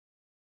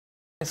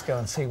Let's go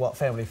and see what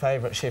family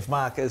favourite Chef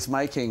Mark is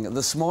making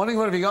this morning.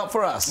 What have you got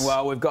for us?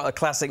 Well, we've got a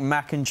classic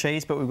mac and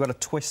cheese, but we've got a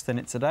twist in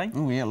it today.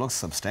 Oh, yeah, it looks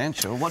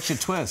substantial. What's your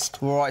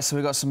twist? All right, so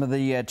we've got some of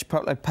the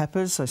chipotle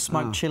peppers, so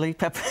smoked chili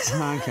peppers.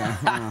 OK.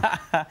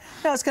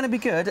 No, it's going to be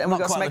good. And we've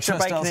got some extra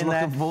bacon in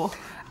there. For.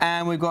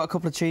 And we've got a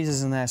couple of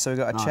cheeses in there. So we've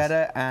got a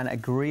cheddar and a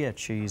Gruyere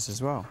cheese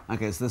as well.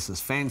 OK, so this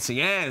is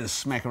fancy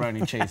as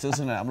macaroni cheese,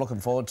 isn't it? I'm looking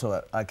forward to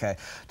it. OK,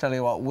 tell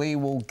you what, we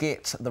will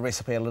get the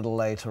recipe a little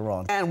later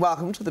on. And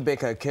welcome to the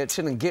Becco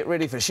Kitchen, and get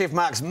ready for Chef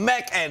Mark's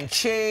mac and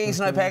cheese.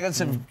 No packets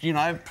of, you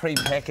know,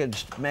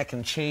 pre-packaged mac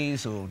and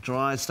cheese or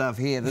dry stuff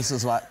here. This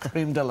is like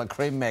creme de la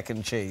creme mac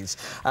and cheese.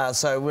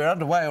 So we're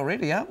underway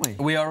already, aren't we?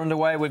 We are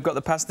underway. We've got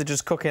the pasta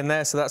just cooking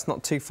there, so that's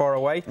not too far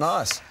away.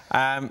 Nice.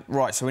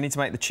 Right, so we need to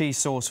make the cheese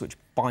sauce, which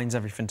binds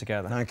everything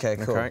together. OK,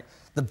 cool. Okay.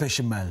 The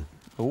bechamel.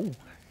 Ooh.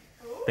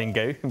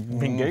 Bingo.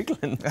 Been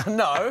Googling.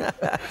 No,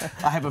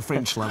 I have a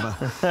French lover.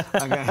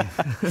 OK.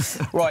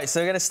 Right,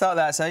 so we're going to start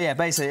that. So, yeah,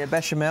 basically a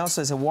bechamel,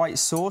 so it's a white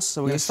sauce.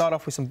 So we're going to start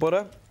off with some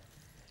butter.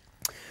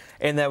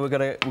 In there, we're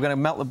going to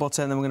melt the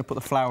butter, and then we're going to put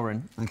the flour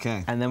in.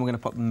 OK. And then we're going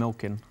to put the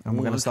milk in, and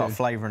we're going to start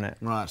flavouring it.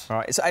 Right. All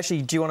right. So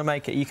actually, do you want to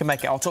make it? You can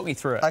make it. I'll talk you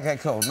through it. OK,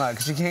 cool. No,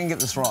 because you can get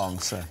this wrong,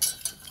 so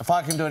if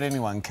I can do it,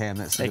 anyone can.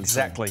 That's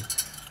exactly.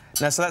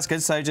 Now, so that's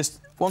good. So just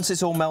once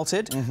it's all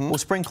melted, we'll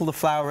sprinkle the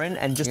flour in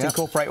and just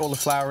incorporate all the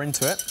flour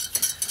into it.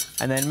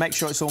 And then make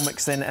sure it's all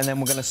mixed in, and then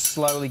we're going to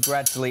slowly,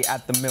 gradually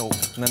add the milk.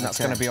 And then that's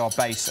going to be our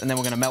base. And then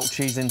we're going to melt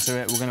cheese into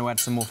it. We're going to add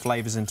some more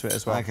flavours into it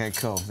as well. OK,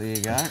 cool. There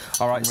you go.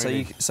 All right,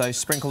 so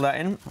sprinkle that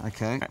in.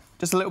 OK.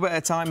 Just a little bit at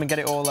a time and get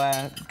it all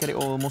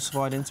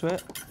emulsified into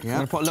it. Yeah. I'm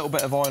going to put a little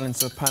bit of oil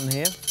into a pan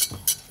here.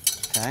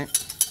 OK.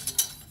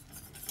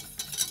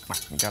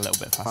 Go a little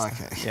bit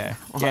faster. OK. Yeah.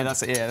 Yeah,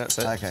 that's it. Yeah, that's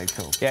it. OK,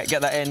 cool. Yeah,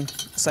 get that in.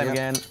 Same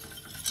again.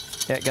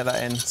 Yeah, get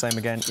that in. Same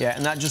again. Yeah,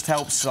 and that just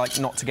helps, like,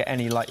 not to get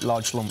any, like,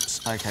 large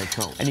lumps. OK,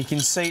 cool. And you can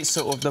see it's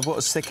sort of the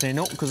butter's thickening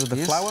up because of the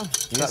flour.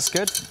 That's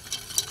good.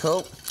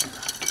 Cool.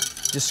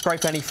 Just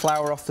scrape any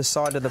flour off the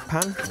side of the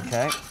pan.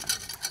 OK.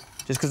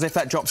 Just because if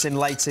that drops in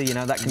later, you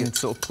know, that can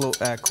sort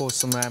of cause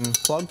some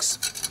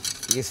plugs.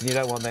 Yes, and you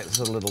don't want that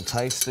sort of little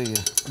taste, do you?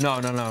 No.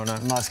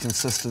 Nice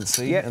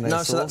consistency. Yeah,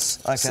 no, so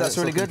that's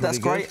really good. That's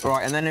great.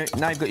 Right, and then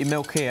now you've got your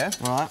milk here.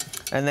 Right.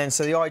 And then,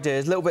 so the idea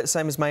is a little bit the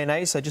same as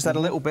mayonnaise, so just add a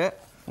little bit,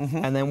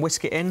 and then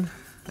whisk it in,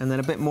 and then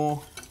a bit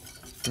more.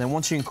 And then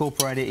once you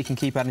incorporate it, you can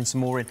keep adding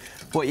some more in.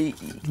 But you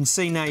can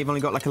see now you've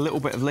only got like a little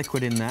bit of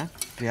liquid in there.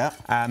 Yeah.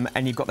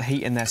 And you've got the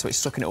heat in there, so it's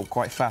sucking it up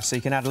quite fast. So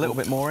you can add a little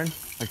bit more in.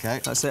 OK.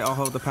 That's it, I'll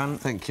hold the pan.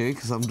 Thank you,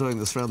 because I'm doing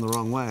this round the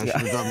wrong way. I should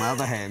have done my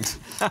other hand.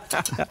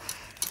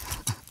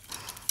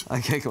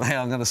 OK, cool. Hey,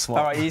 I'm going to swap.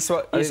 All right, you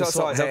swap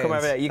sides. I'll come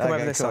over here. You come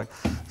over this side.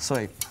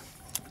 Sweet.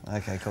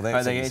 OK, cool.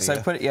 That's right,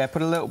 so put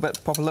a little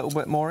bit, pop a little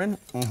bit more in.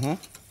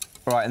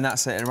 Right, and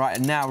that's it. Right,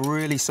 and now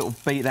really sort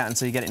of beat that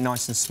until you get it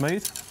nice and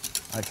smooth.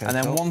 OK. And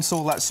then once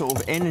all that's sort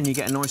of in and you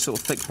get a nice sort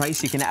of thick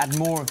paste, you can add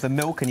more of the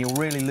milk and you'll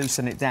really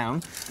loosen it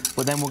down.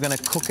 But then we're going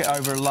to cook it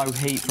over a low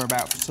heat for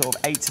about sort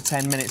of 8 to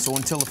 10 minutes or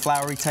until the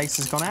floury taste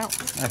has gone out.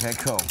 OK,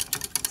 cool.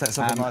 That's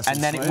nice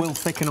and then it will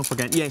thicken up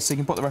again. Yeah, so you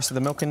can put the rest of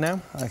the milk in now.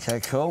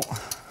 OK, cool.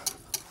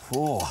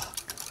 Oh,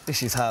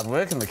 this is hard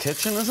work in the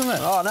kitchen, isn't it?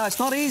 Oh, no, it's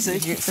not easy. You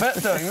get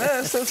fit doing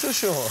this, that's for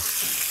sure.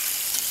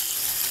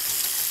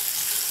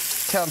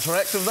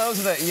 Counteractive, though,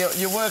 isn't it?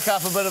 You work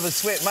up a bit of a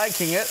sweat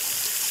making it.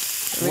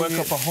 Work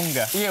up a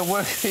hunger.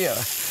 Yeah,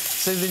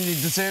 so then you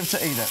deserve to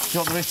eat it. Do you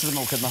want the rest of the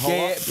milk in the whole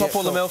lot? Yeah, pop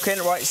all the milk in.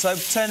 Right, so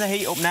turn the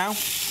heat up now.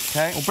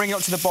 OK. We'll bring it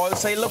up to the boil.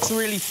 So it looks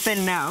really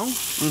thin now,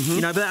 you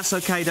know, but that's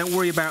OK. Don't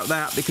worry about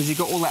that because you've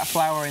got all that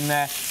flour in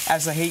there.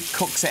 As the heat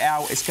cooks it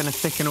out, it's going to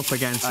thicken up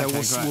again. So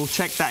we'll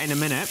check that in a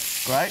minute.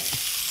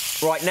 Great.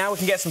 Right, now we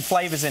can get some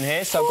flavours in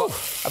here. So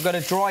I've got a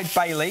dried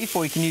bay leaf,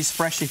 or you can use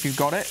fresh if you've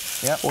got it.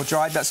 Yep. Or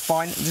dried, that's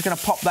fine. I'm just going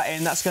to pop that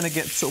in. That's going to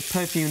get sort of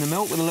perfume the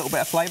milk with a little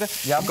bit of flavour.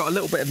 Yep. I've got a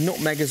little bit of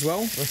nutmeg as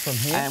well. This one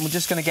here. And we're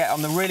just going to get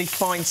on the really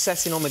fine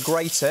setting on the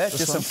grater.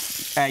 Just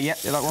some, yeah,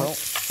 that one.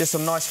 Just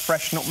some nice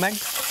fresh nutmeg.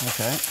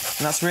 OK.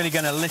 And that's really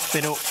going to lift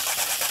it up.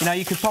 You know,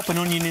 you could pop an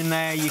onion in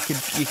there, you could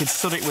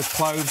stud it with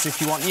cloves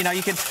if you want. You know,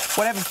 you could,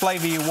 whatever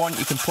flavour you want,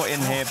 you can put in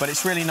here, but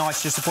it's really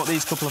nice just to put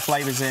these couple of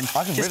flavours in.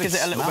 Just gives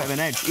it a little bit of an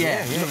edge.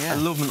 Yeah. I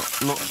love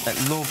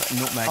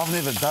nutmeg. I've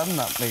never done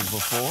nutmeg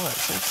before,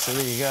 actually, so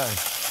there you go.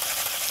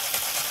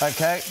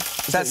 OK.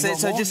 That's it,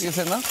 so just... Is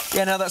it enough?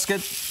 Yeah, no, that's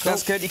good. Cool.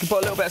 That's good. You can put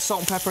a little bit of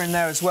salt and pepper in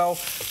there as well.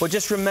 But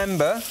just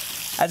remember,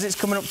 as it's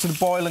coming up to the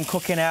boil and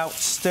cooking out,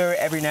 stir it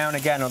every now and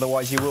again,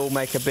 otherwise you will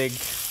make a big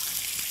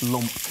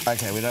lump.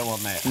 OK, we don't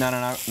want that.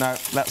 No,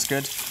 that's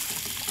good.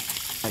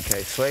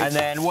 OK, sweet. And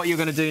then what you're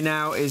going to do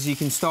now is you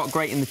can start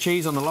grating the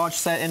cheese on the large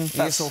setting.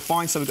 That's all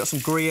fine. So we've got some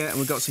Gruyere and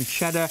we've got some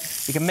cheddar.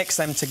 You can mix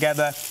them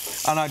together.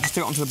 And I just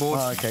do it onto the board.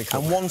 Oh, OK,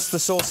 cool. And once the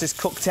sauce is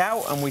cooked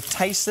out and we've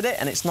tasted it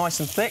and it's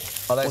nice and thick,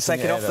 we'll take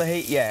it off the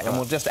heat, and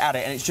we'll just add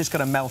it, and it's just going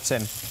to melt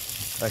in.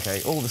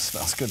 OK, all this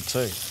smells good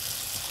too.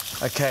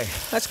 OK.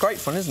 That's great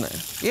fun, isn't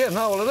it? Yeah,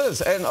 no, well, it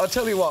is. And I'll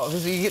tell you what,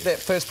 because you get that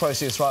first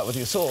process right with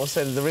your sauce,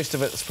 and the rest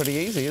of it's pretty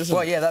easy, isn't it?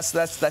 Well, yeah,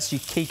 that's your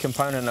key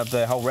component of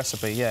the whole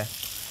recipe, yeah.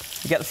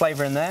 You get the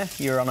flavour in there,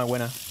 you're on a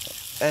winner.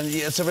 And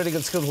it's a really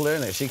good skill to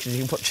learn, actually, because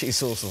you can put cheese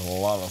sauce on a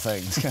lot of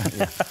things, can't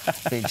you?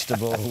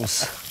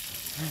 Vegetables.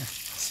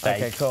 Steak,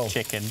 okay, cool.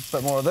 chicken.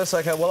 Bit more of this.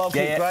 Okay, well, I'll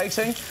keep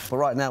grating. But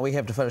right now, we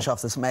have to finish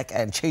off this mac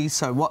and cheese.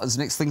 So what is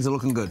next? Things are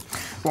looking good.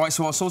 Right,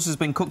 so our sauce has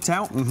been cooked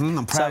out.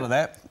 I'm proud of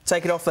that.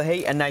 Take it off the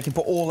heat, and now you can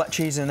put all that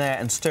cheese in there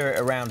and stir it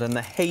around, and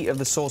the heat of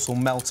the sauce will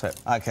melt it.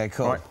 Okay,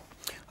 cool. Right.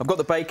 I've got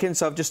the bacon,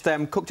 so I've just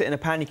cooked it in a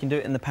pan. You can do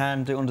it in the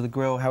pan, do it under the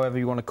grill, however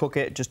you want to cook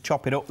it. Just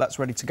chop it up. That's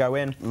ready to go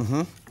in.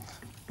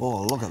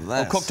 Oh, look at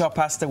that. We've cooked our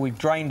pasta. We've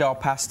drained our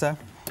pasta.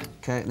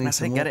 Okay, it needs That's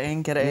some it. more. Get it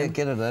in. Get it in.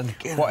 Get it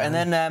in. And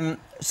then,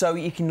 so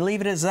you can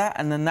leave it as that,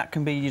 and then that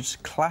can be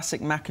just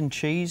classic mac and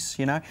cheese.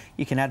 You know,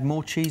 you can add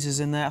more cheeses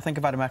in there. I think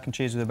I've had a mac and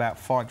cheese with about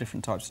 5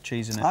 different types of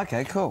cheese in it.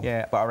 Okay, cool.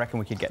 Yeah, but I reckon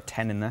we could get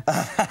 10 in there.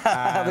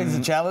 I think it's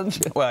a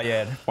challenge. Well,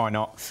 yeah, why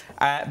not?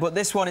 But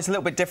this one is a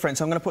little bit different,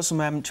 so I'm going to put some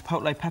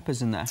chipotle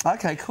peppers in there.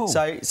 Okay, cool.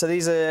 So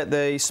these are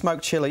the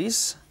smoked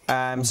chilies.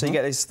 So you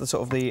get this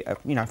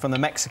you know, from the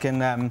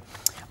Mexican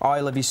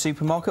aisle of your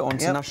supermarket or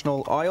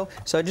international aisle.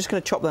 So I'm just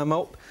going to chop them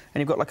up,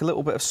 and you've got like a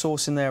little bit of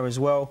sauce in there as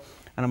well.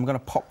 And I'm going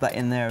to pop that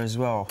in there as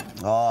well.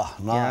 Oh,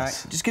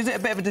 nice. You know, just gives it a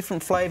bit of a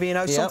different flavour, you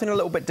know, something a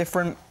little bit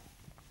different.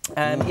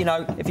 You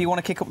know, if you want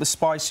to kick up the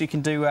spice, you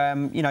can do,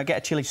 you know, get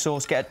a chili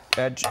sauce, get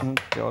a...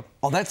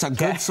 Oh, that's a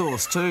good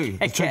sauce too.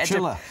 Get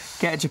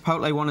a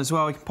chipotle one as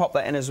well. You can pop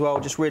that in as well,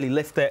 just really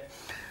lift it.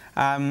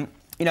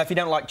 You know, if you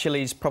don't like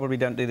chilies, probably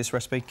don't do this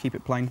recipe. Keep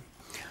it plain.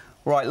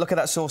 Right, look at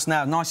that sauce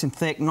now. Nice and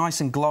thick, nice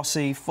and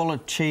glossy, full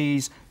of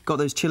cheese. Got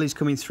those chilies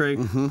coming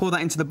through. Pour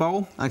that into the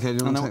bowl. Okay, do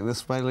you want to take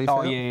this bay leaf out?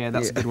 Oh, yeah,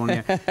 that's a good one,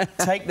 yeah.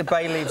 Take the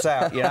bay leaves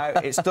out, you know.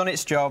 It's done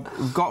its job.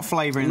 We've got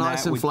flavour in there.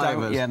 Nice and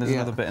flavoured. Yeah, there's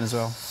another bit in as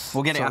well.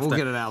 We'll get it after. We'll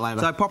get it out later.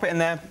 So pop it in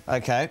there.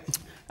 Okay.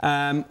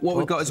 What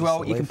we've got as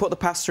well, you can put the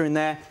pasta in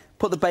there,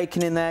 put the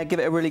bacon in there, give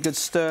it a really good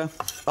stir.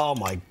 Oh,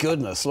 my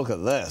goodness, look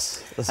at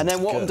this. And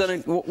then what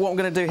I'm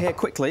going to do here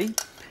quickly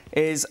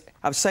is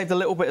I've saved a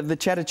little bit of the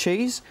cheddar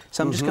cheese,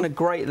 so I'm just going to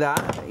grate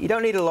that. You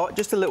don't need a lot,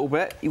 just a little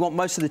bit. You want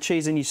most of the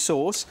cheese in your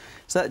sauce,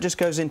 so that just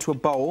goes into a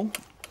bowl.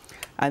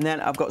 And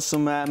then I've got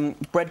some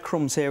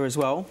breadcrumbs here as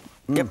well.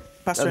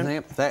 Yep, pasta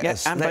in.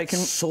 And bacon.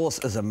 Sauce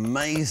is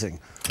amazing.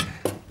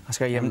 That's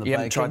great. You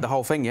haven't tried the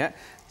whole thing yet.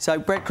 So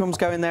breadcrumbs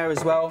go in there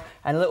as well,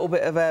 and a little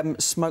bit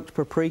of smoked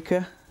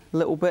paprika, a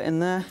little bit in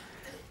there.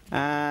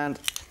 And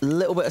a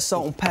little bit of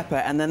salt and pepper,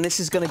 and then this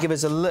is going to give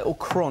us a little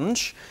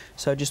crunch,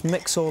 so just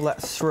mix all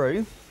that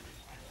through.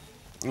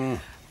 And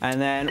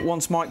then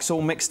once Mike's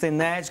all mixed in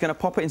there, it's going to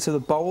pop it into the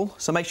bowl,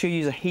 so make sure you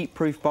use a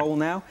heat-proof bowl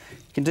now.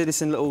 You can do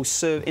this in little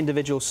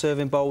individual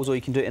serving bowls, or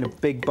you can do it in a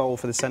big bowl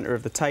for the centre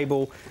of the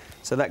table.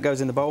 So that goes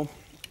in the bowl.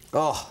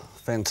 Oh,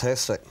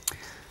 fantastic.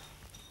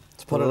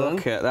 Let's put it in.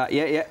 Look at that,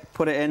 yeah,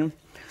 put it in.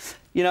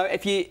 You know,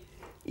 if you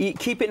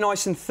keep it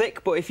nice and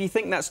thick, but if you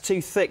think that's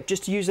too thick,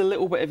 just use a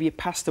little bit of your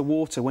pasta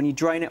water. When you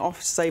drain it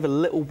off, save a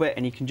little bit,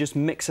 and you can just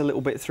mix a little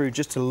bit through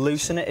just to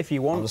loosen it if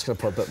you want. I'm just going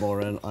to put a bit more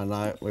in. I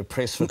know, we're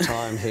pressed for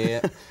time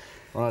here.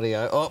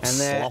 Rightio. Oops, and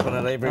then, slopping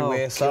it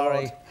everywhere,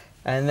 sorry. God.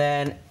 And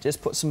then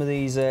just put some of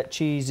these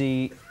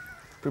cheesy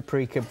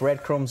paprika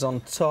breadcrumbs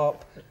on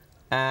top,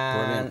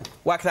 and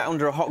whack that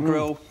under a hot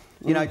grill.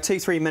 You know,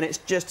 2-3 minutes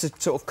just to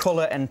sort of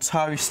colour and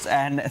toast,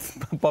 and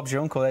Bob's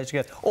your uncle, there you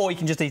go. Or you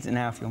can just eat it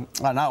now if you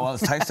want. I know, well,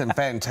 it's tasting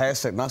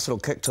fantastic. Nice little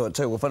kick to it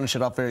too. We'll finish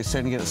it up very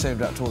soon and get it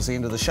served out towards the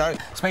end of the show.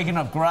 Speaking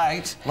of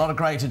great, a lot of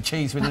grated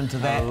cheese went into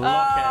that. Look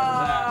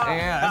at that.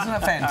 Yeah, isn't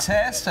it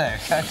fantastic?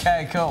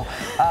 Okay, cool.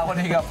 What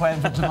do you got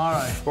planned for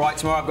tomorrow? Right,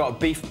 tomorrow I've got a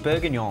beef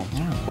bourguignon.